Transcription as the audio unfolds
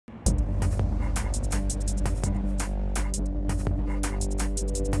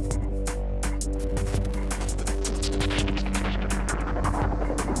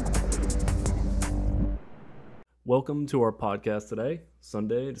Welcome to our podcast today,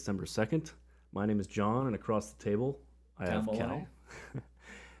 Sunday, December 2nd. My name is John, and across the table, I have Cal.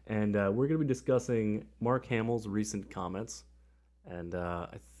 And we're going to be discussing Mark Hamill's recent comments. And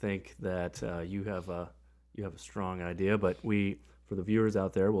I think that you have a strong idea, but for the viewers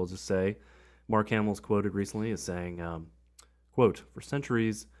out there, we'll just say Mark Hamill's quoted recently as saying, quote, "For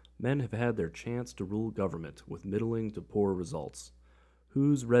centuries, men have had their chance to rule government with middling to poor results.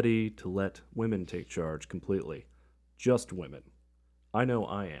 Who's ready to let women take charge completely? Just women. I know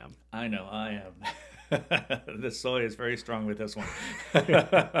I am." I know I am. The soy is very strong with this one.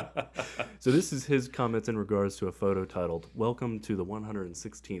 So this is his comments in regards to a photo titled "Welcome to the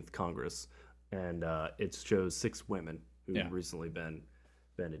 116th Congress," and it shows 6 women who've recently been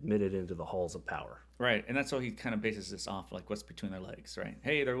admitted into the halls of power. Right, and that's how he kind of bases this off, like what's between their legs, right?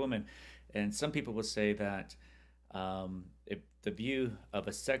 Hey, they're women. And some people will say that if the view of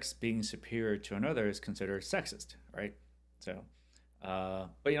a sex being superior to another is considered sexist, right? So, but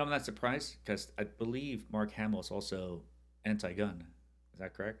I'm not surprised because I believe Mark Hamill is also anti-gun. Is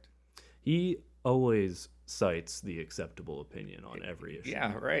that correct? He always cites the acceptable opinion on every issue.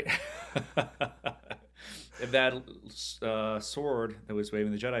 Yeah, right. If that sword that was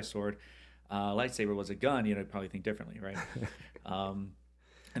waving, the Jedi sword, lightsaber was a gun, you'd probably think differently, right? And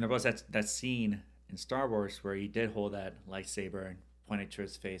there was that scene in Star Wars where he did hold that lightsaber and pointed to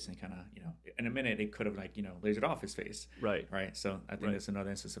his face and kind of, in a minute it could have lasered off his face. Right. So I think that's another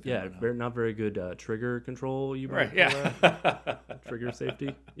instance of not very good trigger control. You might call that. Trigger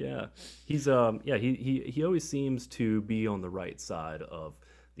safety. Yeah. He's he always seems to be on the right side of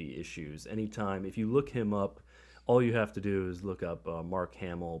the issues. Anytime if you look him up, all you have to do is look up Mark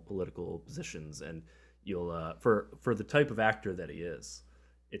Hamill political positions, and you'll for the type of actor that he is,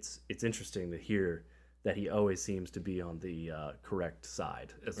 it's interesting to hear that he always seems to be on the correct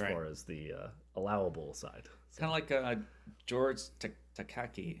side as far as the allowable side. So. Kind of like George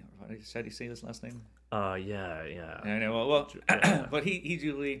Takaki. How do you say his last name? Yeah. I know. Well, but he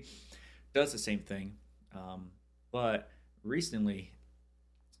usually does the same thing. But recently,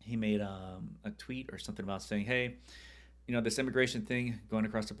 he made a tweet or something about saying, "Hey, this immigration thing going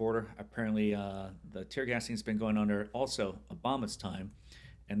across the border. Apparently, the tear gassing has been going on there also Obama's time."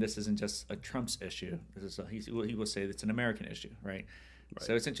 And this isn't just a Trump's issue. This is he will say it's an American issue, right?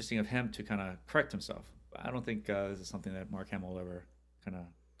 So it's interesting of him to kind of correct himself. I don't think this is something that Mark Hamill will ever kind of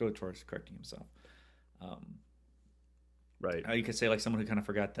go towards correcting himself. Right. You could say like someone who kind of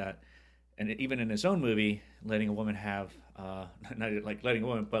forgot that, and even in his own movie, letting a woman have not like letting a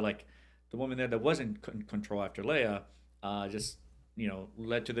woman, but like the woman there that wasn't in control after Leia, just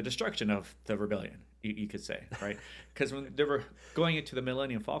led to the destruction of the rebellion. You could say, right? Because when they were going into the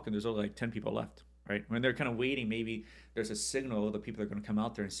Millennium Falcon, there's only like 10 people left, right? When they're kind of waiting, maybe there's a signal of the people that are going to come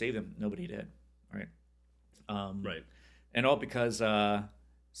out there and save them. Nobody did, right? Right. And all because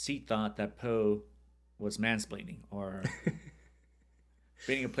C thought that Poe was mansplaining or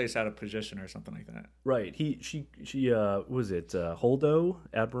beating a place out of position or something like that. Right. She was it Holdo,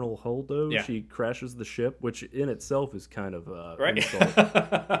 Admiral Holdo? Yeah. She crashes the ship, which in itself is kind of right. insult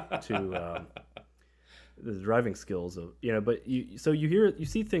to the driving skills of but you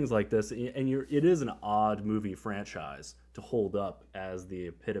see things like this, and it is an odd movie franchise to hold up as the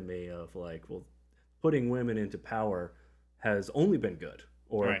epitome of putting women into power has only been good,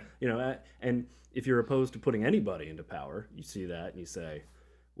 or and if you're opposed to putting anybody into power, you see that and you say,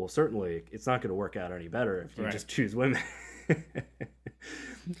 well, certainly it's not going to work out any better if you just choose women.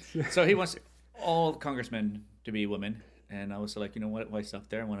 So he wants all congressmen to be women, and I was like, what, why stop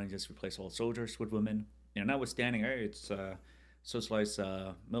there? Why don't I just replace all soldiers with women? Notwithstanding, it's socialized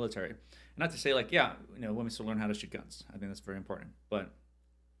military. Not to say women still learn how to shoot guns. I think that's very important. But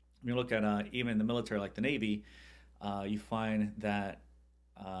when you look at even the military, like the Navy, you find that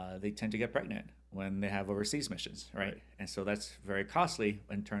they tend to get pregnant when they have overseas missions, right? And so that's very costly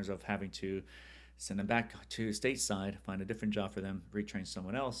in terms of having to send them back to stateside, find a different job for them, retrain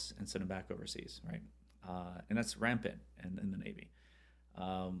someone else, and send them back overseas, right? And that's rampant in the Navy.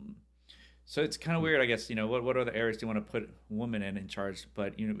 So it's kind of weird, I guess. What other areas do you want to put women in charge?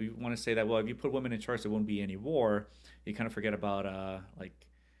 But we want to say that, well, if you put women in charge, there won't be any war. You kind of forget about the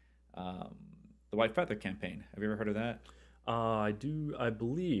White Feather campaign. Have you ever heard of that? I do, I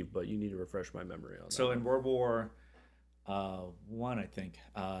believe, but you need to refresh my memory on that. So in World War One, I think.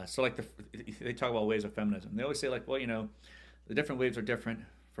 So they talk about waves of feminism. They always say the different waves are different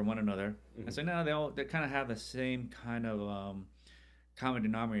from one another. Mm-hmm. And so now they kind of have the same kind of common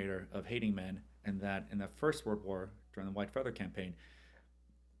denominator of hating men, and that in the First World War during the White Feather campaign,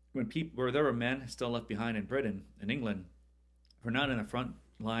 where there were men still left behind in Britain and England, were not in the front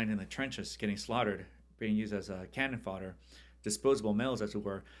line in the trenches getting slaughtered being used as cannon fodder, disposable males, as it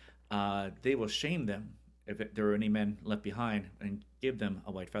were, they will shame them if there are any men left behind and give them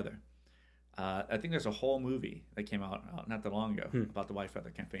a white feather. I think there's a whole movie that came out not that long ago about the white feather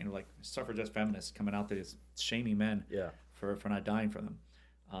campaign, like suffragist feminists coming out there just shaming men for not dying for them.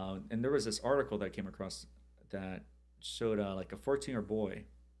 And there was this article that I came across that showed like a 14-year boy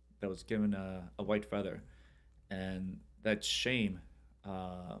that was given a white feather, and that shame,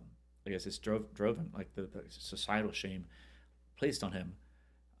 I guess, it drove him, like the societal shame placed on him,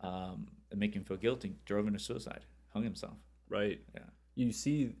 and making him feel guilty, drove him to suicide, hung himself. Right. Yeah. You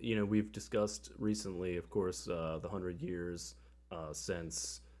see, we've discussed recently, of course, the 100 years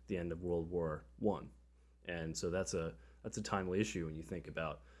since the end of World War I, and so that's a timely issue when you think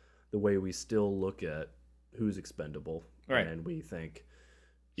about the way we still look at who's expendable, right? And we think,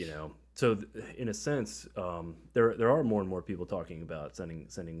 so in a sense, there are more and more people talking about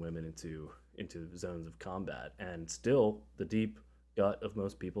sending women into zones of combat, and still the deep gut of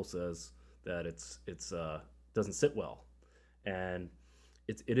most people says that it's doesn't sit well, and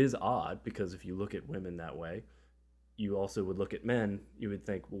it is odd, because if you look at women that way, you also would look at men. You would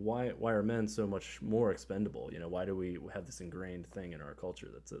think, well, why are men so much more expendable? Why do we have this ingrained thing in our culture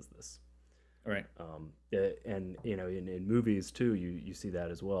that says this? Right. And in movies too, you see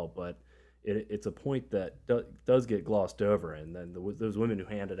that as well. But it's a point that does get glossed over. And then those women who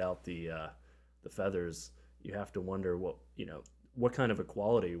handed out the feathers, you have to wonder what kind of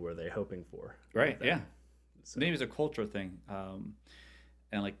equality were they hoping for? Right. Yeah. So maybe it's a cultural thing,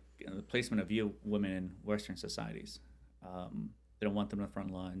 and like the placement of women in Western societies. They don't want them in the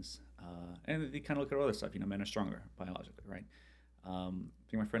front lines, and they kind of look at other stuff. Men are stronger biologically, right? I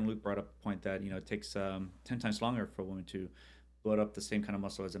think my friend Luke brought up a point that it takes 10 times longer for a woman to build up the same kind of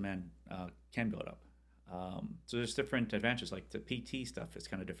muscle as a man can build up. So there's different advantages. Like the PT stuff is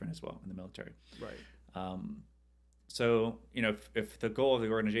kind of different as well in the military. Right. So if the goal of the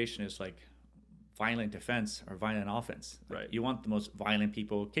organization is like violent defense or violent offense, right, you want the most violent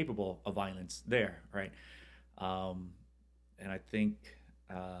people capable of violence there, right? And I think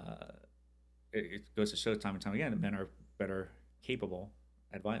it goes to show time and time again that men are better capable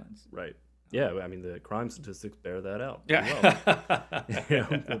at violence. Right. Yeah, I mean, the crime statistics bear that out. Yeah. Well.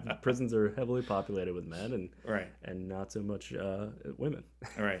 The prisons are heavily populated with men, and right, and not so much women.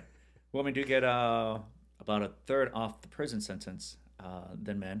 All right. Women do get about a third off the prison sentence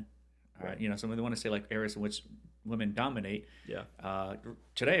than men. Right. So they want to say like areas in which women dominate. Yeah.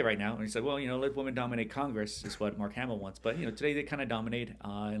 Today, right now, and he said, well, let women dominate Congress is what Mark Hamill wants. But today they kind of dominate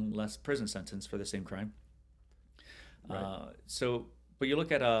in less prison sentence for the same crime. Right. But you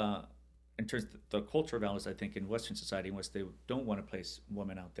look at in terms of the cultural values, I think in Western society, in which they don't want to place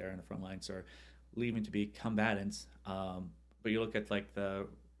women out there in the front lines or leaving to be combatants. But you look at like the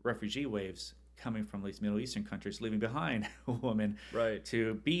refugee waves coming from these Middle Eastern countries, leaving behind women right,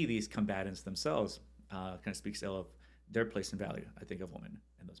 to be these combatants themselves, kind of speaks ill of their place and value, I think, of women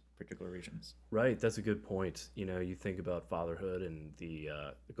in those particular regions. Right, that's a good point. You think about fatherhood and the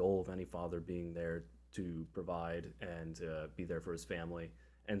goal of any father being there to provide and be there for his family.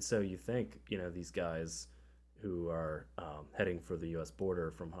 And so you think, these guys who are heading for the U.S.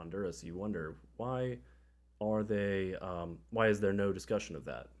 border from Honduras, you wonder, why is there no discussion of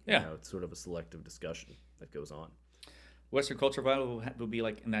that? Yeah. It's sort of a selective discussion that goes on. Western culture value will be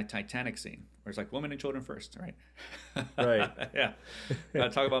like in that Titanic scene, where it's like women and children first, right? Right. Yeah.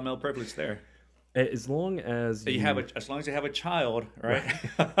 Talk about male privilege there. As long as as long as you have a child, right?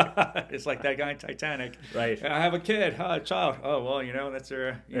 It's like that guy in Titanic. Right. I have a kid, a child. Oh, well, that's your.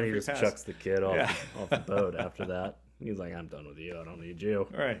 And he just chucks the kid off the boat after that. He's like, I'm done with you. I don't need you.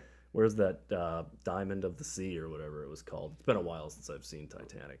 Right. Where's that Diamond of the Sea or whatever it was called? It's been a while since I've seen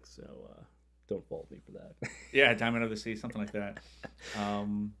Titanic, so don't fault me for that. Yeah, Diamond of the Sea, something like that.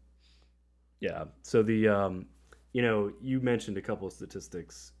 Yeah. So the you mentioned a couple of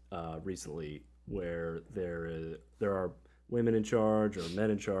statistics recently where there are women in charge or men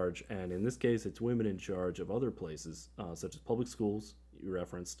in charge, and in this case, it's women in charge of other places such as public schools. You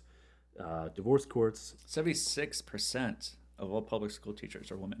referenced divorce courts. 76% of all public school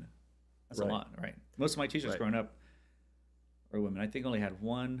teachers are women. That's right. A lot, right? Most of my teachers growing up are women. I think I only had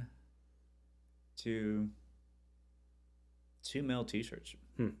two male teachers.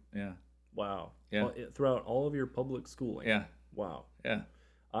 Yeah. Wow. Yeah. Well, throughout all of your public schooling. Yeah. Wow. Yeah.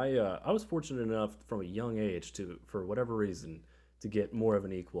 I was fortunate enough from a young age for whatever reason, to get more of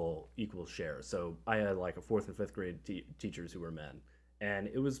an equal share. So I had like a 4th and 5th grade teachers who were men, and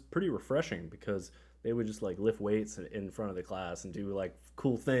it was pretty refreshing because they would just like lift weights in front of the class and do like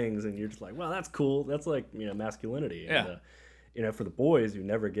cool things, and you're just like, wow, that's cool. That's like masculinity. Yeah. And, for the boys who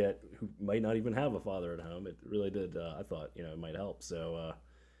who might not even have a father at home, it really did. I thought, it might help. So,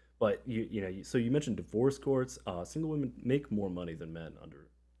 but so you mentioned divorce courts. Single women make more money than men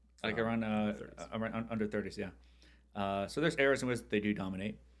like around 30s. around under 30s, yeah. So there's areas in which they do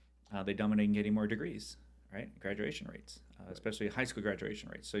dominate. They dominate in getting more degrees, right? Graduation rates, especially high school graduation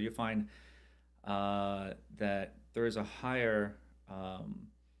rates. So you find that there is a higher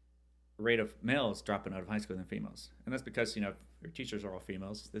rate of males dropping out of high school than females, and that's because your teachers are all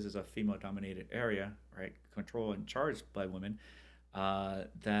females. This is a female-dominated area, right? Controlled and charged by women.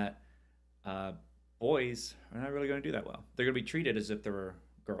 That boys are not really going to do that well. They're going to be treated as if they were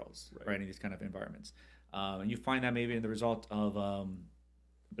girls, right? In these kind of environments. And you find that maybe in the result of, I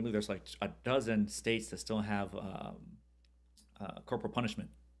believe there's like a dozen states that still have corporal punishment,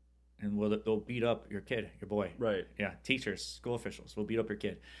 and they'll beat up your kid, your boy. Right. Yeah, teachers, school officials will beat up your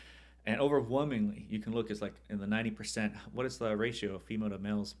kid. And overwhelmingly, you can look, it's like in the 90%. What is the ratio of female to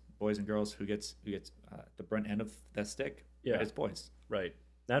males, boys and girls, who gets the brunt end of that stick? Yeah, right, it's boys. Right.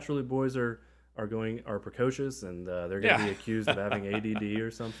 Naturally, boys are precocious, and they're going to be accused of having ADD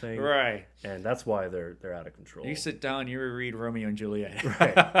or something. Right. And that's why they're out of control. You sit down, you read Romeo and Juliet.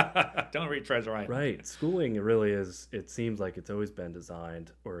 Right. Don't read Treasure Island. Right. Schooling really is. It seems like it's always been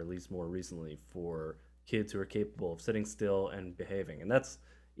designed, or at least more recently, for kids who are capable of sitting still and behaving. And that's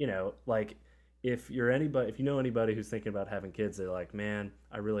like if you know anybody who's thinking about having kids, they're like, man,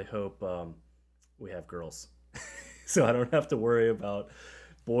 I really hope we have girls, so I don't have to worry about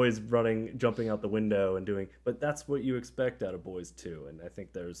boys jumping out the window and doing. But that's what you expect out of boys too, and I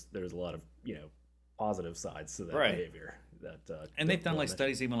think there's a lot of positive sides to that behavior. And they've done like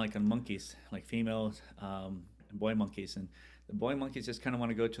studies even like on monkeys, like females and boy monkeys, and the boy monkeys just kind of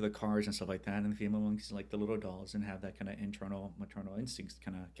want to go to the cars and stuff like that, and the female monkeys like the little dolls and have that kind of internal maternal instincts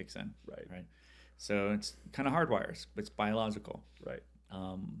kind of kicks in. Right. So it's kind of hardwires, but it's biological. Right.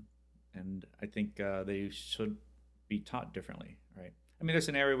 And I think they should be taught differently. Right. I mean, there's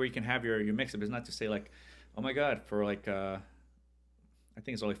an area where you can have your mix up. It's not to say like, oh my God, for like I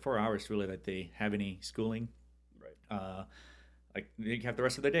think it's only 4 hours really that they have any schooling. Right. Like you have the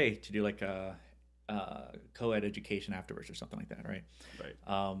rest of the day to do like co-ed education afterwards or something like that, right?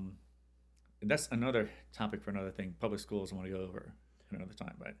 Right. That's another topic for another thing. Public schools I want to go over another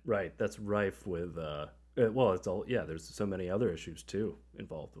time, right? Right. That's rife with well, it's all there's so many other issues too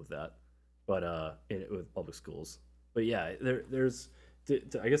involved with that, but with public schools. But yeah, there's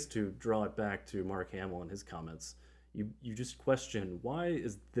I guess to draw it back to Mark Hamill and his comments, you just question why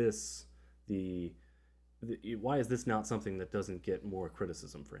is this why is this not something that doesn't get more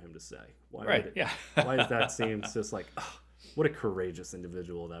criticism for him to say? Why does that seem just like, oh, what a courageous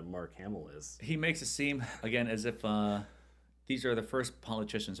individual that Mark Hamill is? He makes it seem, again, as if these are the first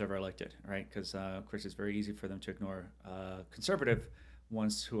politicians ever elected, right? Because, of course, it's very easy for them to ignore conservative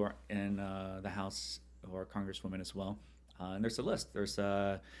ones who are in the House or Congresswomen as well. And there's a list. There's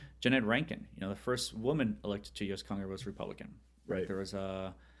Jeanette Rankin. The first woman elected to U.S. Congress was Republican. Right. There was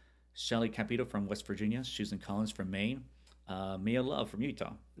Shelley Capito from West Virginia, Susan Collins from Maine, Mia Love from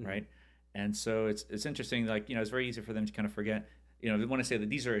Utah, right? And so it's interesting, like, it's very easy for them to kind of forget, they want to say that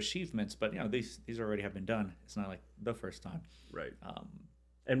these are achievements, but, these already have been done. It's not like the first time. Right.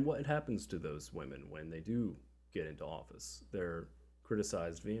 And what happens to those women when they do get into office? They're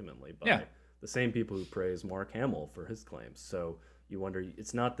criticized vehemently by the same people who praise Mark Hamill for his claims. So you wonder,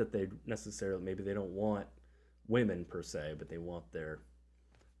 it's not that they necessarily, maybe they don't want women per se, but they want their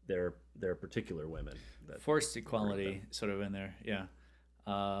particular women. Forced equality sort of in there, yeah.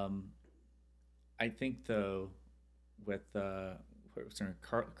 I think though, with what's her name?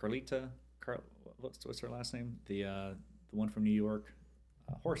 Carlita, what's her last name? The one from New York,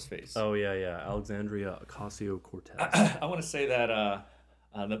 Horseface. Oh yeah, Alexandria Ocasio-Cortez. I want to say that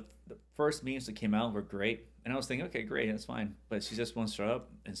the first memes that came out were great, and I was thinking, okay, great, that's fine, but she just won't show up,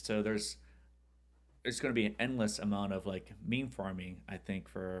 and so there's going to be an endless amount of like meme farming, I think,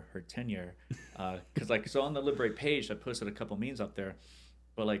 for her tenure, because like so on the Liberate page, I posted a couple memes up there,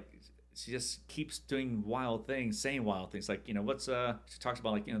 but like she just keeps doing wild things, saying wild things, like she talks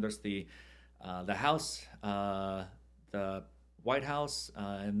about like there's the House, the White House,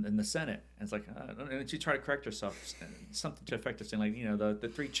 and the Senate, and it's like and she tried to correct herself, something to effect of saying like the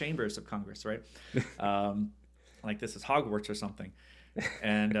three chambers of Congress, right? Like this is Hogwarts or something,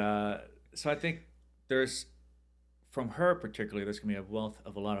 and so I think. There's, from her particularly, there's gonna be a wealth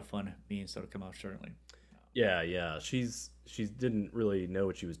of a lot of fun memes that'll come out shortly. Yeah. She didn't really know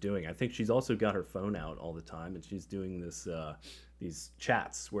what she was doing. I think she's also got her phone out all the time, and she's doing this these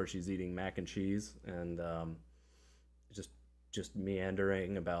chats where she's eating mac and cheese and just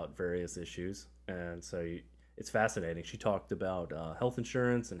meandering about various issues. And so it's fascinating. She talked about health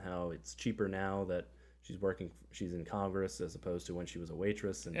insurance and how it's cheaper now that she's in Congress as opposed to when she was a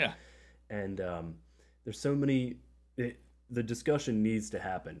waitress, Yeah. and there's so many. The discussion needs to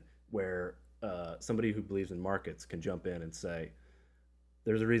happen where somebody who believes in markets can jump in and say,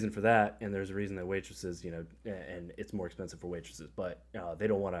 there's a reason for that, and there's a reason that waitresses, and it's more expensive for waitresses, but they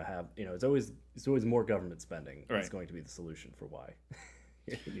don't want to have, it's always more government spending. Right. It's going to be the solution for why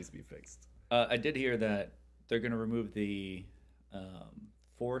it needs to be fixed. I did hear that they're going to remove the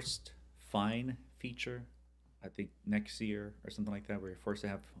forced fine feature, I think next year or something like that, where you're forced to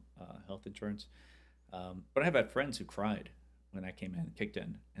have health insurance. But I have had friends who cried when that kicked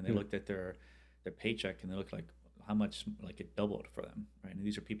in, and they looked at their paycheck and they looked like how much like it doubled for them, right? And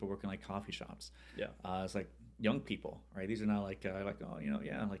these are people working like coffee shops. Yeah, it's like young people, right? These are not like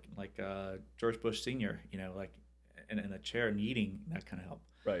George Bush Senior, like in a chair needing that kind of help.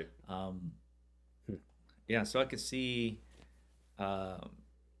 right. Yeah, so I could see. Well,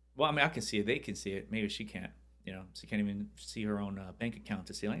 I mean, I can see it. They can see it. Maybe she can't. She can't even see her own bank account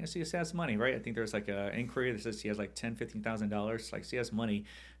to see. Like, she has money, right? I think there's like an inquiry that says she has like $10,000-$15,000. Like, she has money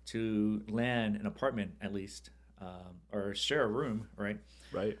to land an apartment at least, or share a room, right?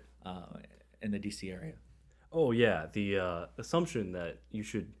 Right. In the DC area. Oh yeah, the assumption that you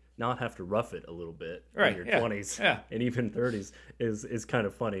should not have to rough it a little bit Right, in your yeah, 20s yeah. and even 30s is kind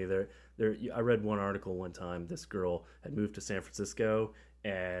of funny. I read one article one time. This girl had moved to San Francisco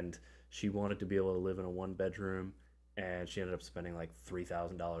and she wanted to be able to live in a one bedroom, and she ended up spending like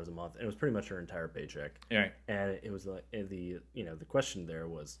 $3,000 a month, and it was pretty much her entire paycheck. Right. And it was like the question there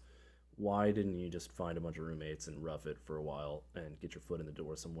was, why didn't you just find a bunch of roommates and rough it for a while and get your foot in the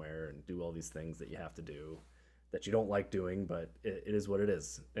door somewhere and do all these things that you have to do that you don't like doing, but it is what it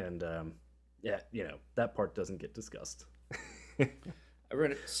is. And that part doesn't get discussed. I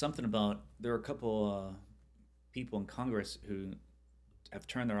read something about there are a couple people in Congress who have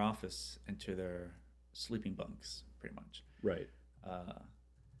turned their office into their sleeping bunks, pretty much. Right.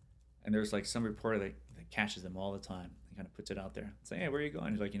 And there's like some reporter that catches them all the time. He kind of puts it out there, saying, "Hey, where are you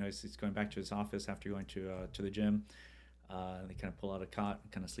going?" He's like, he's going back to his office after going to the gym. They kind of pull out a cot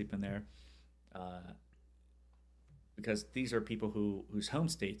and kind of sleep in there, because these are people whose home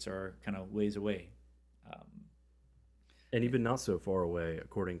states are kind of ways away. And even not so far away,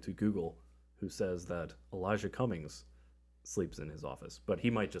 according to Google, who says that Elijah Cummings sleeps in his office, but he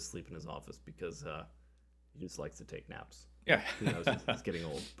might just sleep in his office because he just likes to take naps. Yeah, Who knows? He's getting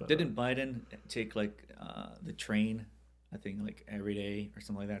old. But, didn't Biden take like the train? I think like every day or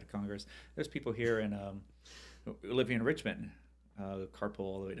something like that to Congress. There's people here in living in Richmond, carpool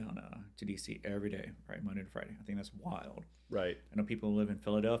all the way down to DC every day, right, Monday to Friday. I think that's wild. Right. I know people who live in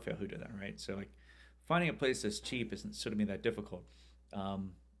Philadelphia who do that, right? So like finding a place that's cheap isn't sort of be that difficult.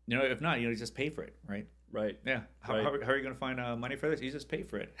 If not, you just pay for it, right? Right. Yeah. How are you going to find money for this? You just pay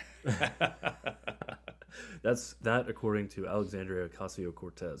for it. That's according to Alexandria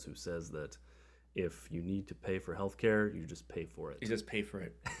Ocasio-Cortez, who says that if you need to pay for healthcare, you just pay for it. You just pay for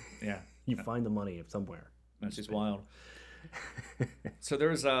it. Yeah. You find the money somewhere. That's just wild. So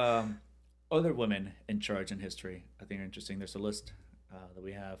there's other women in charge in history. I think are interesting. There's a list that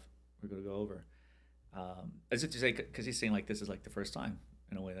we have. We're going to go over. As if to say, because he's saying like this is like the first time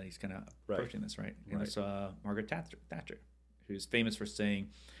in a way that he's kind of approaching this, right? And there's Margaret Thatcher, who's famous for saying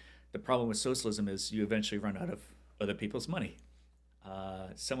the problem with socialism is you eventually run out of other people's money.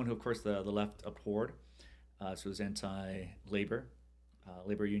 Someone who, of course, the left abhorred. So it was anti-labor,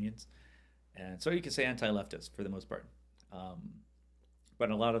 labor unions. And so you can say anti-leftist for the most part.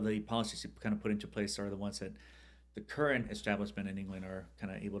 But a lot of the policies you kind of put into place are the ones that the current establishment in England are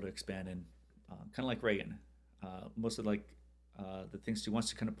kind of able to expand in, kind of like Reagan. Most of like the things he wants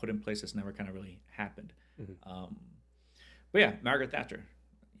to kind of put in place has never kind of really happened. Mm-hmm. But yeah, Margaret Thatcher.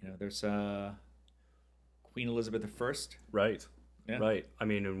 There's Queen Elizabeth I. Right. Yeah. Right. I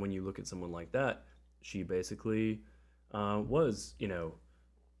mean, and when you look at someone like that, she basically was,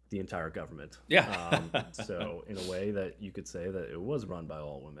 the entire government. Yeah. So in a way that you could say that it was run by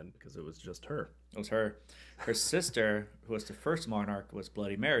all women because it was just her. It was her. Her sister, who was the first monarch, was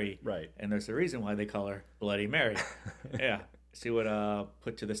Bloody Mary. Right. And there's a reason why they call her Bloody Mary. Yeah. She would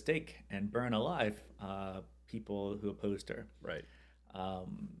put to the stake and burn alive people who opposed her. Right.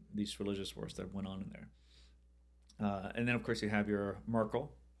 These religious wars that went on in there. And then, of course, you have your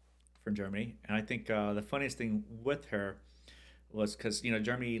Merkel from Germany. And I think the funniest thing with her was because,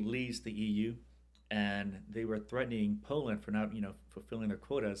 Germany leaves the EU, and they were threatening Poland for not, fulfilling their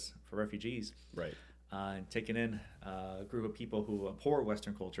quotas for refugees. Right. And taking in a group of people who abhor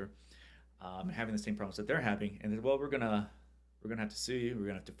Western culture, and having the same problems that they're having. And they said, well, we're gonna have to sue you. We're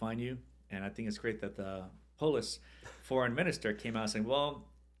gonna have to fine you. And I think it's great that Polish foreign minister came out saying, well,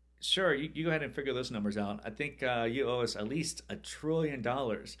 sure, you go ahead and figure those numbers out. I think you owe us at least $1 trillion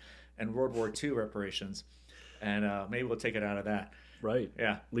in World War II reparations, and maybe we'll take it out of that. Right.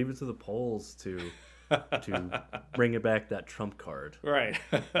 Yeah. Leave it to the polls to bring it back, that trump card Right.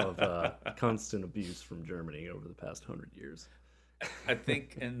 of constant abuse from Germany over the past 100 years. I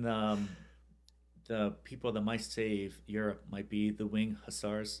think in the people that might save Europe might be the wing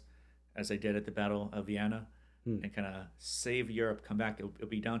hussars, as they did at the Battle of Vienna, and kind of save Europe. Come back, it'll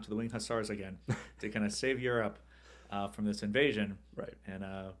be down to the wing hussars again to kind of save Europe from this invasion, right? And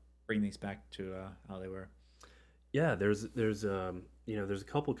bring these back to how they were. Yeah, there's a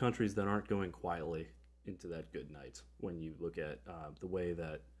couple countries that aren't going quietly into that good night when you look at the way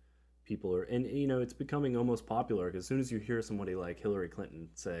that people are, and it's becoming almost popular, because as soon as you hear somebody like Hillary Clinton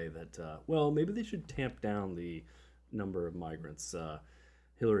say that, well, maybe they should tamp down the number of migrants.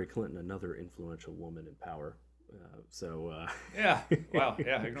 Hillary Clinton, another influential woman in power. Yeah, wow,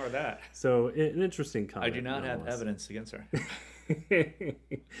 yeah, ignore that. So an interesting comment. I do not have evidence against her.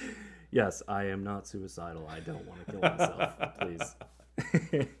 Yes, I am not suicidal. I don't want to kill myself, please.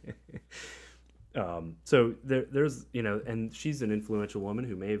 So there's, and she's an influential woman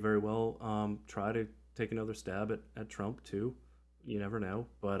who may very well try to take another stab at Trump too. You never know.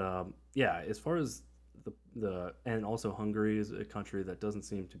 But yeah, as far as and also Hungary is a country that doesn't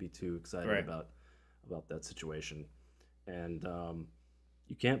seem to be too excited right. about that situation, and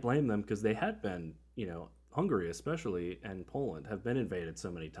you can't blame them, because they had been, Hungary especially and Poland have been invaded so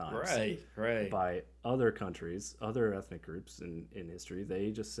many times, right, by other countries, other ethnic groups in history.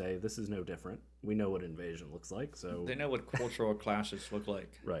 They just say, this is no different. We know what invasion looks like, so they know what cultural clashes look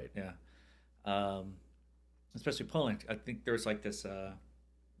like. Right. Yeah. Especially Poland. I think there's like this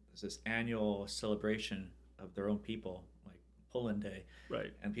annual celebration of their own people, like Poland Day.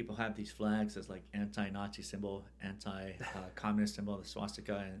 Right. And people have these flags as like anti-Nazi symbol, anti-communist symbol, the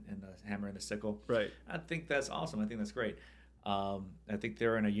swastika and the hammer and the sickle. Right. I think that's awesome. I think that's great. I think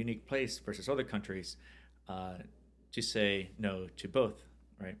they're in a unique place versus other countries to say no to both,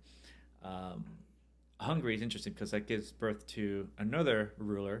 right? Hungary is interesting because that gives birth to another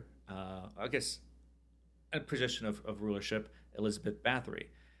ruler, I guess a position of rulership, Elizabeth Bathory,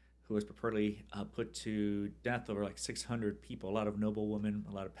 who was purportedly put to death over like 600 people, a lot of noblewomen,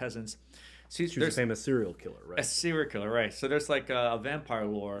 a lot of peasants. She was a famous serial killer, right? A serial killer, right. So there's like a vampire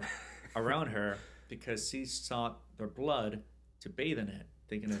lore around her because she sought their blood to bathe in it,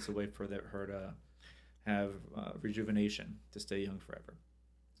 thinking it's a way for her to have rejuvenation, to stay young forever.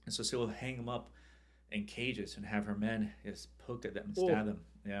 And so she'll hang them up in cages and have her men just poke at them and stab them.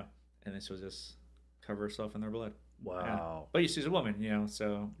 Yeah. And then she'll just cover herself in their blood. Wow. Yeah. But she's a woman,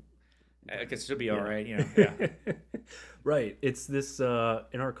 so I guess she'll be all right, Yeah. Right. It's this, in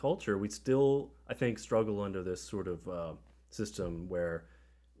our culture, we still, I think, struggle under this sort of system where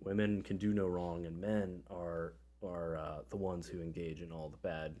women can do no wrong and men are the ones who engage in all the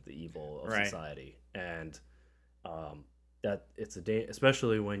bad, the evil of society. And that it's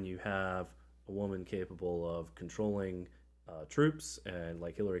especially when you have a woman capable of controlling troops, and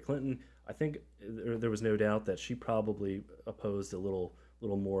like Hillary Clinton, I think there was no doubt that she probably opposed a little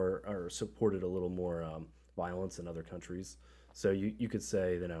more, or supported a little more violence in other countries. So you could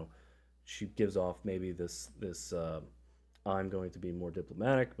say, she gives off maybe this I'm going to be more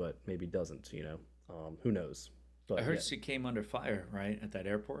diplomatic, but maybe doesn't. Who knows? But I heard she came under fire, right, at that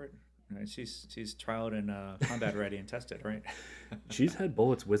airport. Right? She's trialed and combat ready and tested, right? She's had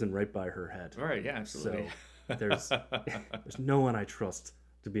bullets whizzing right by her head. Right. Yeah. Absolutely. So there's no one I trust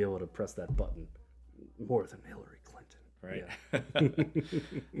to be able to press that button more than Hillary Clinton. Right. Yeah.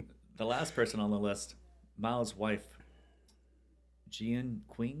 The last person on the list, Mao's wife, Jian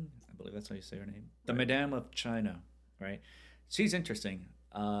Qing, I believe that's how you say her name, the Madame of China, right? She's interesting.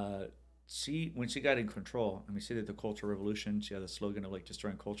 When she got in control, and we see that the Cultural Revolution, she had a slogan of like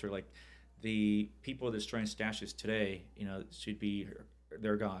destroying culture, like the people destroying statues today, she'd be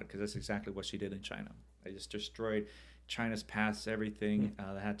their god, because that's exactly what she did in China. They just destroyed China's past, everything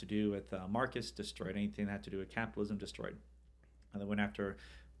that had to do with markets, destroyed anything that had to do with capitalism, destroyed. And they went after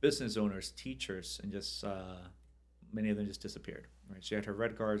business owners, teachers, and just many of them just disappeared. Right? She had her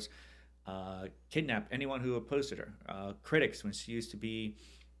Red Guards kidnap anyone who opposed her. Critics, when she used to be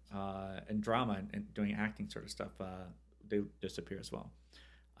in drama and doing acting sort of stuff, they would disappear as well.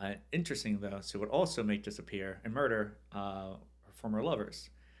 Interesting, though, she would also make disappear and murder her former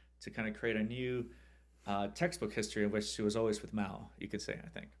lovers to kind of create a new textbook history in which she was always with Mao, you could say, I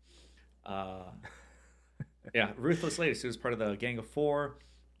think. Yeah, ruthless lady. She was part of the Gang of Four,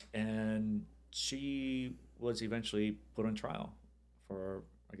 and she was eventually put on trial for,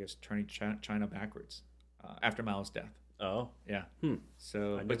 I guess, turning China backwards. after Mao's death. Oh, Yeah. hmm.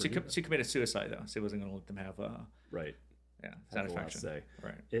 So, but she committed suicide though. She wasn't going to let them have right. Yeah, satisfaction. Say.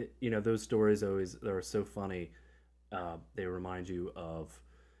 Right. Those stories always are so funny. They remind you of,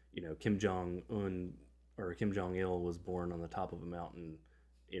 Kim Jong Un or Kim Jong Il was born on the top of a mountain,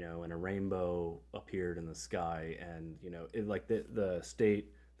 and a rainbow appeared in the sky, and like the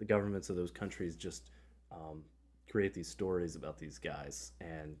governments of those countries just create these stories about these guys,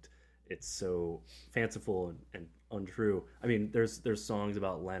 and it's so fanciful and untrue. I mean, there's songs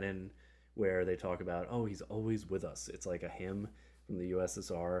about Lenin where they talk about, oh, he's always with us. It's like a hymn from the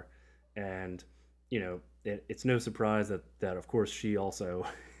USSR, and it's no surprise that of course she also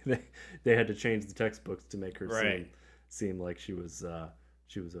they had to change the textbooks to make her seem like she was a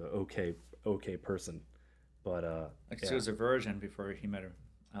okay person, but she was a virgin before he met her.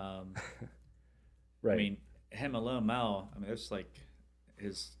 Right. I mean, him alone, Mao. I mean, it's like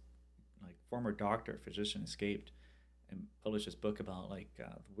his former doctor, physician, escaped and published this book about the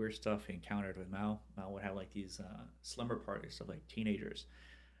weird stuff he encountered with Mao. Mao would have these slumber parties of teenagers,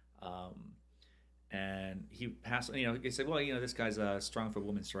 and he passed. He said, "Well, this guy's strong for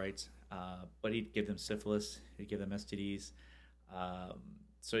women's rights," but he'd give them syphilis, he'd give them STDs.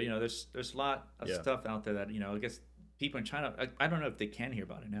 So there's a lot of stuff out there that I guess people in China. I don't know if they can hear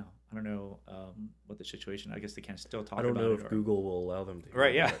about it now. I don't know what the situation. I guess they can still talk about it. I don't know if Google will allow them to.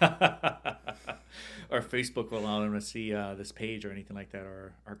 Right, yeah. Or Facebook will allow them to see this page or anything like that,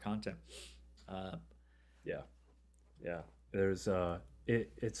 or our content. Yeah. There's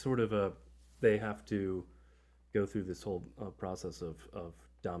it's sort of they have to go through this whole process of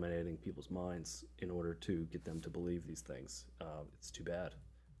dominating people's minds in order to get them to believe these things. It's too bad.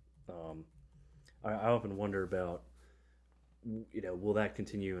 I often wonder about, will that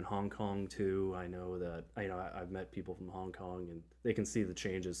continue in Hong Kong too? I know that I've met people from Hong Kong, and they can see the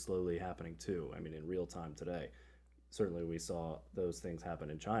changes slowly happening too. I mean, in real time today. Certainly, we saw those things happen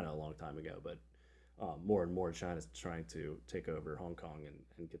in China a long time ago, but more and more China's trying to take over Hong Kong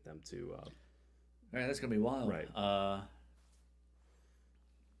and get them to. Right, that's gonna be wild. Right. I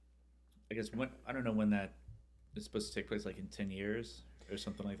guess I don't know when that is supposed to take place, in 10 years or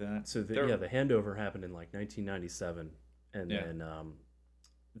something like that. So the handover happened in 1997, and then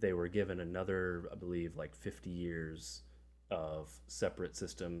they were given another, I believe, 50 years of separate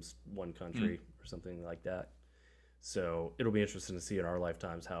systems, one country or something like that. So it'll be interesting to see in our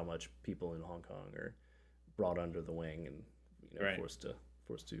lifetimes how much people in Hong Kong are brought under the wing and forced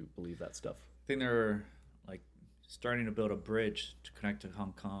to believe that stuff. I think they're starting to build a bridge to connect to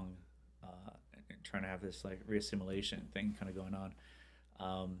Hong Kong, and trying to have this reassimilation thing kind of going on.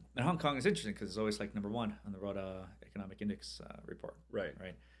 And Hong Kong is interesting because it's always number one on the World Economic Index report. Right.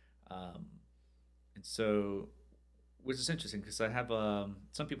 And so, which is interesting because I have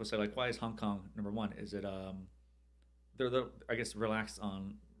some people say why is Hong Kong number one? Is it they're I guess relaxed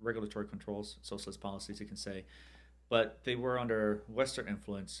on regulatory controls, socialist policies, you can say, but they were under Western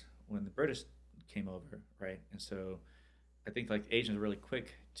influence when the British came over, right? And so I think Asians are really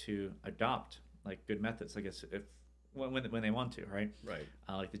quick to adopt good methods, I guess, if when they want to, right?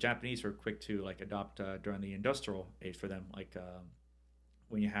 Right. The Japanese were quick to adopt during the industrial age for them,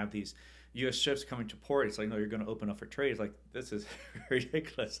 when you have these U.S. ships coming to port, it's no, you're going to open up for trade. It's this is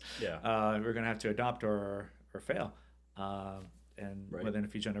ridiculous. Yeah. We're going to have to adopt or fail. And within a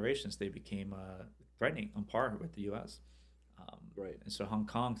few generations, they became threatening on par with the U.S. Right. And so Hong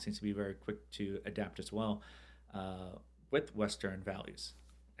Kong seems to be very quick to adapt as well with Western values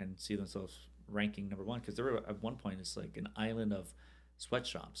and see themselves ranking number one, because they were at one point it's an island of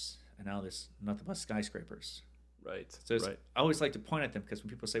sweatshops, and now there's nothing but skyscrapers. Right. So I always like to point at them, because when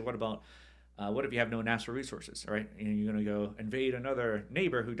people say, what if you have no natural resources, right? And you're going to go invade another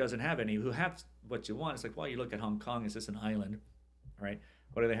neighbor who doesn't have any, who have what you want. It's well, you look at Hong Kong, is this an island, right?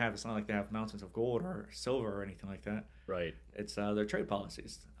 What do they have? It's not like they have mountains of gold or silver or anything like that. Right. It's their trade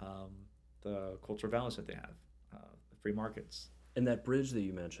policies, the cultural values that they have, the free markets. And that bridge that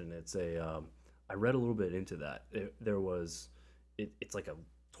you mentioned, it's I read a little bit into that. It's like a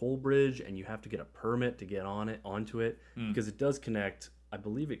toll bridge, and you have to get a permit to get onto it, because it does connect. I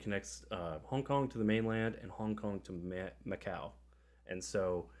believe it connects Hong Kong to the mainland and Hong Kong to Macau, and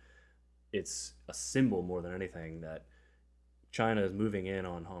so it's a symbol more than anything that China is moving in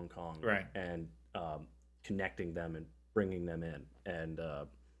on Hong Kong, right, and connecting them and bringing them in, and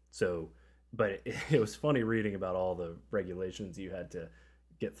but it was funny reading about all the regulations you had to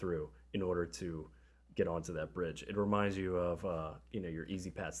get through in order to get onto that bridge. It reminds you of your easy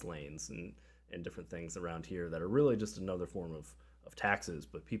pass lanes and different things around here that are really just another form of taxes,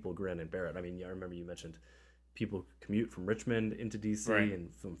 but people grin and bear it. I mean, I remember you mentioned people commute from Richmond into DC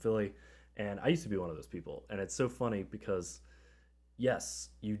and from Philly, And I used to be one of those people. And it's so funny because, yes,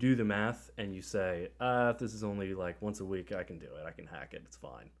 you do the math and you say, if this is only like once a week, I can do it. I can hack it. It's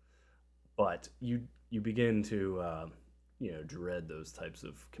fine. But you begin to, dread those types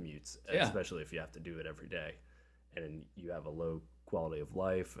of commutes, Yeah. especially if you have to do it every day. And you have a low quality of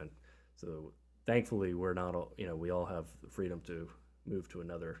life. And so thankfully, we're not, we all have the freedom to move to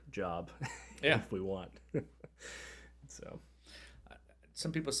another job Yeah. if we want. So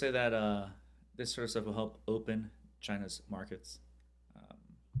Some people say that this sort of stuff will help open China's markets. Um,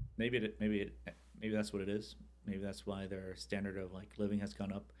 maybe that's what it is. Maybe that's why their standard of like living has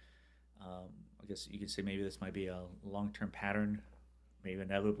gone up. I guess you could say maybe this might be a long-term pattern. Maybe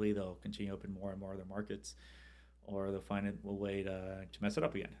inevitably they'll continue to open more and more of their markets, or they'll find a way to mess it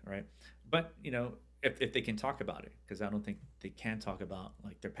up again, right? But if they can talk about it, because I don't think they can talk about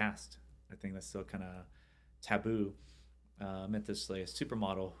like their past. I think that's still kind of taboo. Met this like a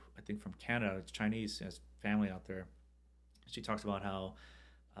supermodel, I think from Canada, it's Chinese, has family out there. She talks about how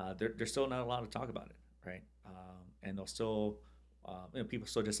they're still not allowed to talk about it, right? And they'll still, people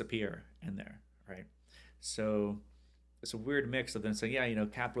still disappear in there, right? So it's a weird mix of them saying, yeah,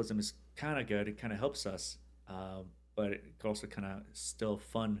 capitalism is kind of good, it kind of helps us, but it can also kind of still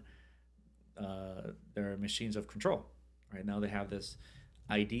fund their machines of control. Right now they have this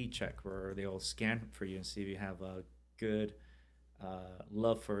ID check where they'll scan for you and see if you have a good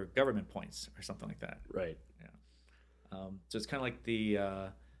love for government points or something like that. right. Yeah. So it's kind of like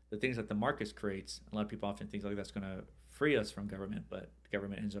the things that the market creates. A lot of people often think like that's going to free us from government, but the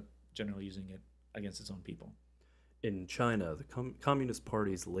government ends up generally using it against its own people. In China, the Communist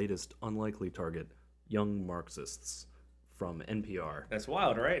Party's latest unlikely target, young Marxists, from NPR. That's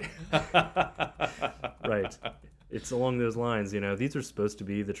wild, right? Right. It's along those lines. These are supposed to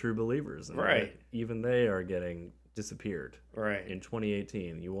be the true believers, and Right. even they are getting disappeared. Right. In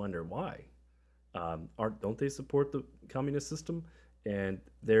 2018, you wonder why. Don't they support the communist system? And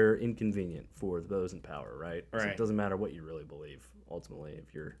they're inconvenient for those in power, right? So Right. it doesn't matter what you really believe. Ultimately,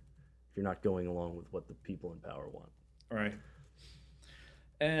 if you're not going along with what the people in power want. Right.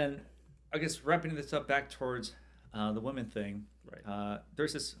 And I guess wrapping this up back towards the women thing. Right.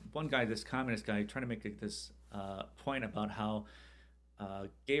 There's this one guy, this communist guy, trying to make this point about how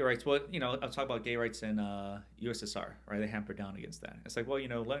gay rights. Well, I'll talk about gay rights in USSR, right? They hampered down against that. It's like, well,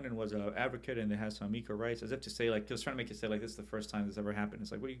 Lenin was an advocate and they had some equal rights, as if to say, like, he was trying to make it say, like, this is the first time this ever happened.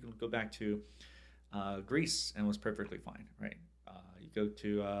 It's like, well, you can go back to Greece and it was perfectly fine, right? You go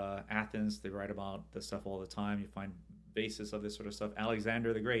to Athens, they write about this stuff all the time. You find basis of this sort of stuff.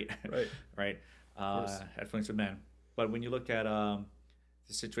 Alexander the Great, Right. right? Had feelings with men. But when you look at the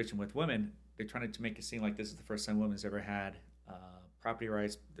situation with women, they're trying to make it seem like this is the first time women's ever had property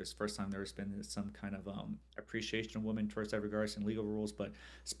rights. This is the first time there's been some kind of appreciation of women towards that regards and legal rules. But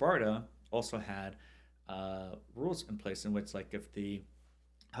Sparta also had rules in place in which, like, if the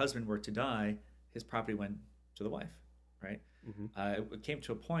husband were to die, his property went to the wife, right? Mm-hmm. It came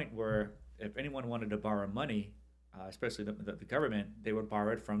to a point where if anyone wanted to borrow money, especially the government, they would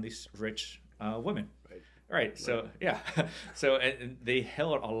borrow it from these rich women. Right. Right. So yeah. So and they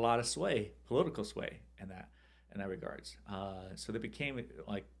held a lot of sway, political sway, in that regards. So they became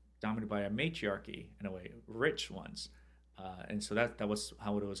like dominated by a matriarchy in a way, rich ones, and so that was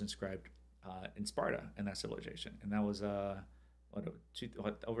how it was inscribed in Sparta in that civilization, and that was over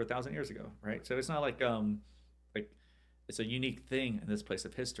 1,000 years ago, right? So it's not like it's a unique thing in this place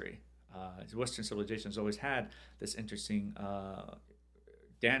of history. Western civilizations always had this interesting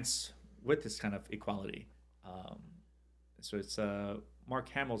dance with this kind of equality. So it's Mark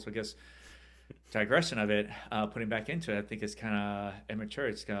Hamill's, I guess, digression of it, putting back into it, I think is kind of immature.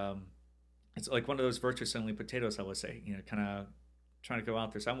 It's like one of those virtue signaling potatoes, I would say, kind of trying to go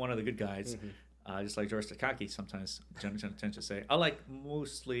out there. So I'm one of the good guys, just like George Takaki sometimes tends to say. I like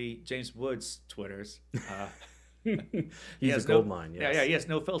mostly James Wood's Twitters. He's a gold mine, yes. Yeah, he has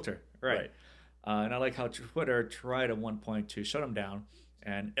no filter, right. And I like how Twitter tried at one point to shut him down,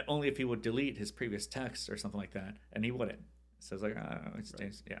 and only if he would delete his previous text or something like that, and he wouldn't. So it's like, it's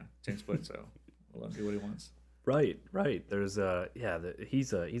James, James Wood, so we'll let him do what he wants. Right. There's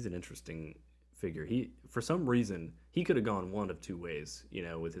he's an interesting figure. He, for some reason, he could have gone one of two ways,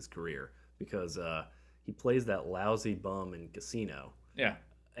 with his career, because he plays that lousy bum in Casino. Yeah.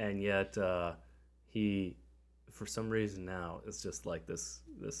 And yet he, for some reason now, is just like this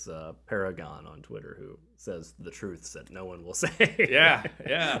paragon on Twitter who says the truths that no one will say. Yeah.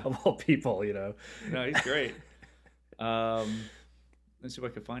 Of all people, No, he's great. Let's see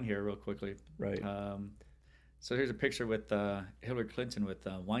what I can find here real quickly. Right. So here's a picture with Hillary Clinton with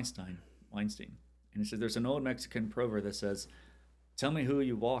Weinstein. And he says, there's an old Mexican proverb that says, tell me who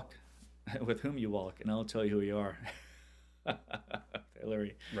you walk with whom you walk, and I'll tell you who you are.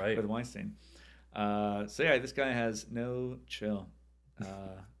 Hillary Right. with Weinstein. So yeah, this guy has no chill.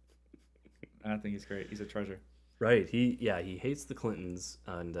 I think he's great. He's a treasure. Right. He hates the Clintons,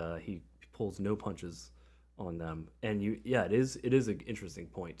 and he pulls no punches on them. And it is an interesting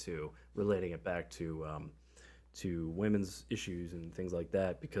point too, relating it back to women's issues and things like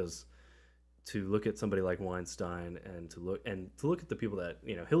that, because to look at somebody like Weinstein and to look at the people that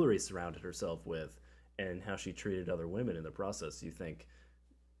Hillary surrounded herself with and how she treated other women in the process, you think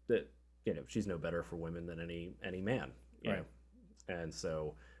that she's no better for women than any man, Right. and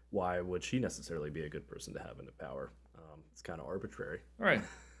so why would she necessarily be a good person to have in the power? It's kind of arbitrary. Right.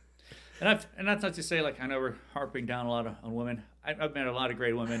 And that's not to say, like, I know we're harping down a lot on women. I've met a lot of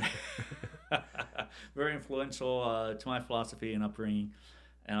great women, very influential to my philosophy and upbringing.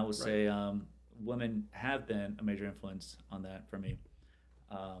 And I would say women have been a major influence on that for me,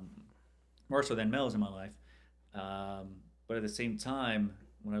 more so than males in my life. But at the same time,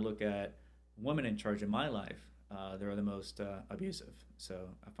 when I look at women in charge in my life, they're the most abusive. So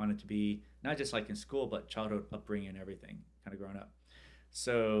I find it to be not just like in school, but childhood upbringing and everything, kind of growing up.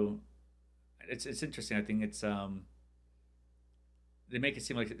 So it's interesting. I think it's they make it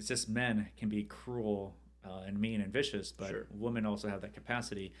seem like it's just men can be cruel and mean and vicious, but Sure. women also have that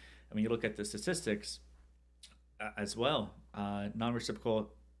capacity. I mean, you look at the statistics as well.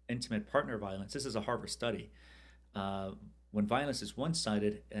 Non-reciprocal intimate partner violence. This is a Harvard study. When violence is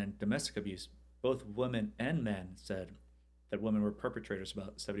one-sided and domestic abuse, both women and men said that women were perpetrators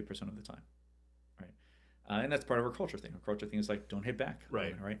about 70% of the time. Right. And that's part of our culture thing. Our culture thing is like, don't hit back.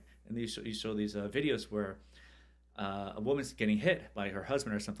 Right. Women, right. And you show these videos where a woman's getting hit by her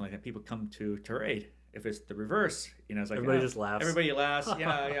husband or something like that. People come to her aid. If it's the reverse, it's like Everybody just laughs. Everybody laughs.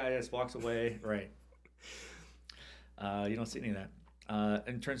 Yeah, just walks away. Right. You don't see any of that.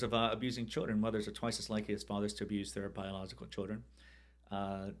 In terms of abusing children, mothers are twice as likely as fathers to abuse their biological children.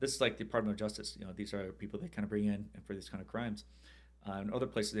 This is like the Department of Justice. These are people they kind of bring in for these kind of crimes. In other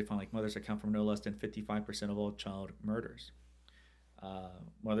places, they find like mothers account for no less than 55% of all child murders.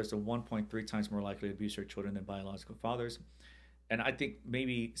 Mothers are 1.3 times more likely to abuse their children than biological fathers. And I think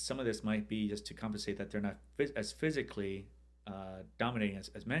maybe some of this might be just to compensate that they're not as physically dominating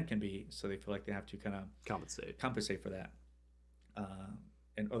as men can be, so they feel like they have to kind of compensate for that.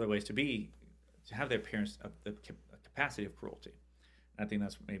 And other ways to have their parents the capacity of cruelty. And I think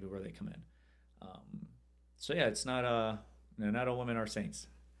that's maybe where they come in. So yeah, it's not not all women are saints.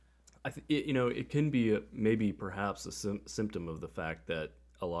 It can be maybe perhaps a symptom of the fact that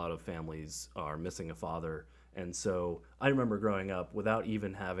a lot of families are missing a father. And so I remember growing up without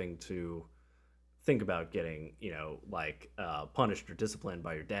even having to think about getting, punished or disciplined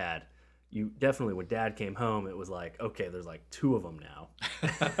by your dad. You definitely, when dad came home, it was like, okay, there's like two of them now.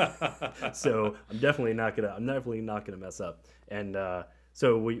 So I'm definitely not gonna mess up. And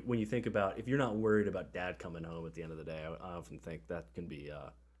so when you think about, if you're not worried about dad coming home at the end of the day, I often think that can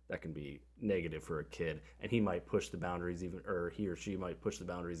be negative for a kid, and he might push the boundaries or he or she might push the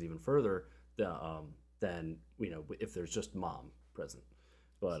boundaries even further than if there's just mom present.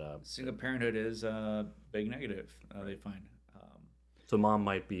 But single parenthood is a big negative, they find. So mom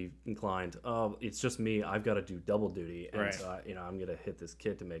might be inclined, oh, it's just me, I've got to do double duty, and right. So I'm gonna hit this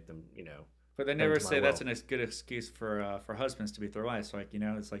kid to make them, But they never say that's a good excuse for husbands to be their wives. So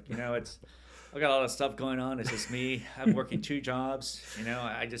it's I've got a lot of stuff going on. It's just me. I'm working two jobs.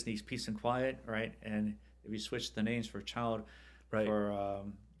 I just need peace and quiet, right? And if you switch the names for child, right,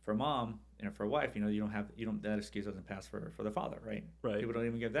 for mom, for wife, that excuse doesn't pass for the father, right? Right. People don't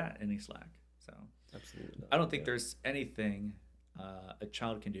even give that any slack. So absolutely not. I don't think there's anything a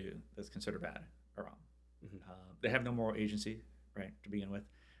child can do that's considered bad or wrong. Mm-hmm. They have no moral agency, right, to begin with.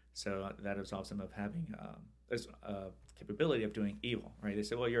 So that absolves them of having this capability of doing evil, right? They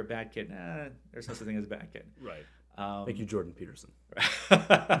say, well, you're a bad kid. Nah, there's no such thing as a bad kid. Right. Thank you, Jordan Peterson.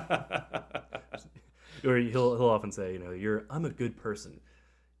 Or he'll often say, I'm a good person.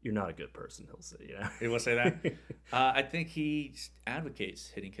 You're not a good person, he'll say, He will say that? I think he advocates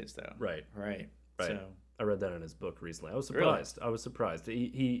hitting kids, though. Right. So I read that in his book recently. I was surprised. Really? I was surprised.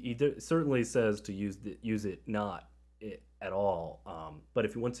 He certainly says to use it not at all. But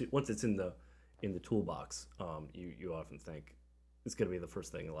if once it's in the toolbox, you often think it's going to be the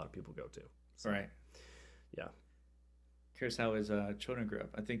first thing a lot of people go to. So, right. Yeah. Curious how his children grew up.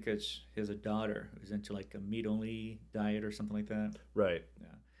 I think he has a daughter who's into like a meat-only diet or something like that. Right. Yeah.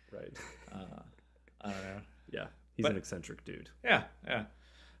 Right. I don't know. Yeah. He's an eccentric dude. Yeah.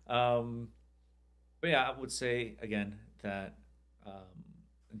 But yeah, I would say again that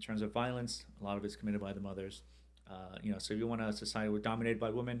in terms of violence, a lot of it's committed by the mothers. So if you want a society where dominated by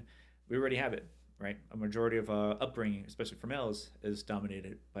women, we already have it, right? A majority of upbringing, especially for males, is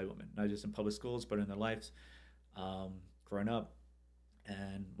dominated by women, not just in public schools, but in their lives, growing up.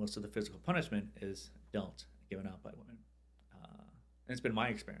 And most of the physical punishment is dealt, given out by women. And it's been my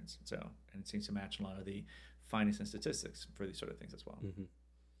experience. So, and it seems to match a lot of the findings and statistics for these sort of things as well. Mm-hmm.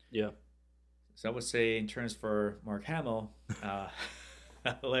 Yeah. So I would say, in terms for Mark Hamill,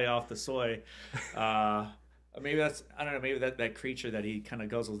 lay off the soy. Maybe that's, I don't know, maybe that creature that he kind of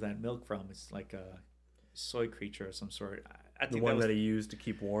guzzles that milk from is like a soy creature of some sort. I think the one that he used to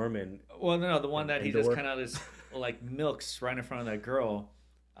keep warm and well, no, the one that he just kind of just like milks right in front of that girl,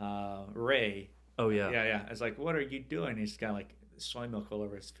 Ray. Oh yeah, yeah. It's like, what are you doing? He's got like soy milk all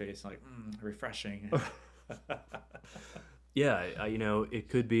over his face, like refreshing. Yeah, you know, it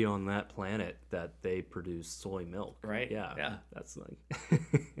could be on that planet that they produce soy milk. Right? Yeah. That's like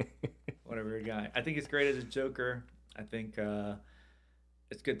whatever guy. I think it's great as a Joker. I think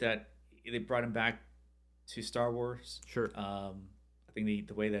it's good that they brought him back to Star Wars. Sure. I think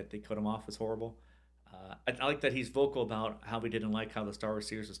the way that they cut him off was horrible. I like that he's vocal about how we didn't like how the Star Wars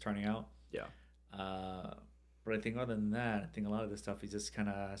series was turning out. Yeah. But I think other than that, I think a lot of this stuff he's just kind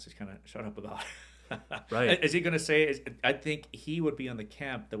of shut up about. Right. Is he going to say? I think he would be on the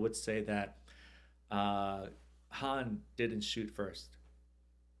camp that would say that Han didn't shoot first,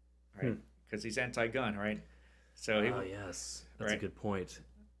 right? Because he's anti-gun, right? So yes, that's a good point.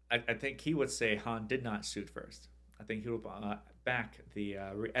 I think he would say Han did not shoot first. I think he would back the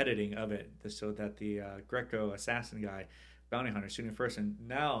re-editing of it so that the Greco assassin guy, bounty hunter, shooting first, and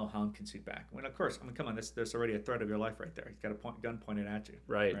now Han can shoot back. I mean, of course, come on, there's already a threat of your life right there. He's got a gun pointed at you.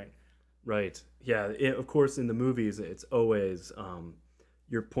 Right. Yeah. Of course, in the movies, it's always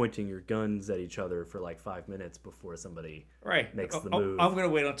you're pointing your guns at each other for like 5 minutes before somebody makes the move. I'm gonna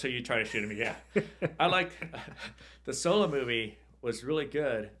wait until you try to shoot me. Yeah. I like the Solo movie was really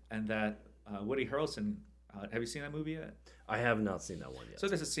good, and that Woody Harrelson. Have you seen that movie yet? I have not seen that one yet. So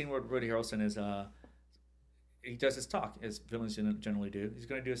there's a scene where Woody Harrelson is he does his talk, as villains generally do. He's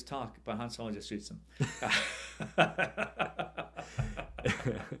going to do his talk, but Han Solo just shoots him.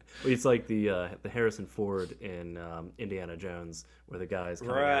 It's like the Harrison Ford in Indiana Jones, where the guy's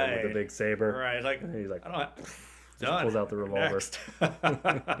coming out with a big saber. Right, like and he's like, just pulls out the revolver.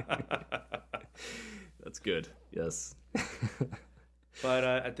 That's good. Yes. But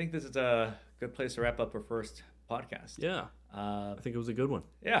I think this is a good place to wrap up our first podcast. Yeah. I think it was a good one.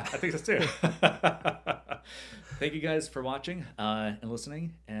 Yeah, I think so too. Thank you guys for watching and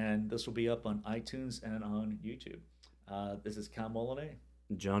listening. And this will be up on iTunes and on YouTube. This is kalmolinet.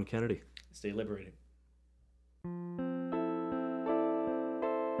 John Kennedy. Stay liberated.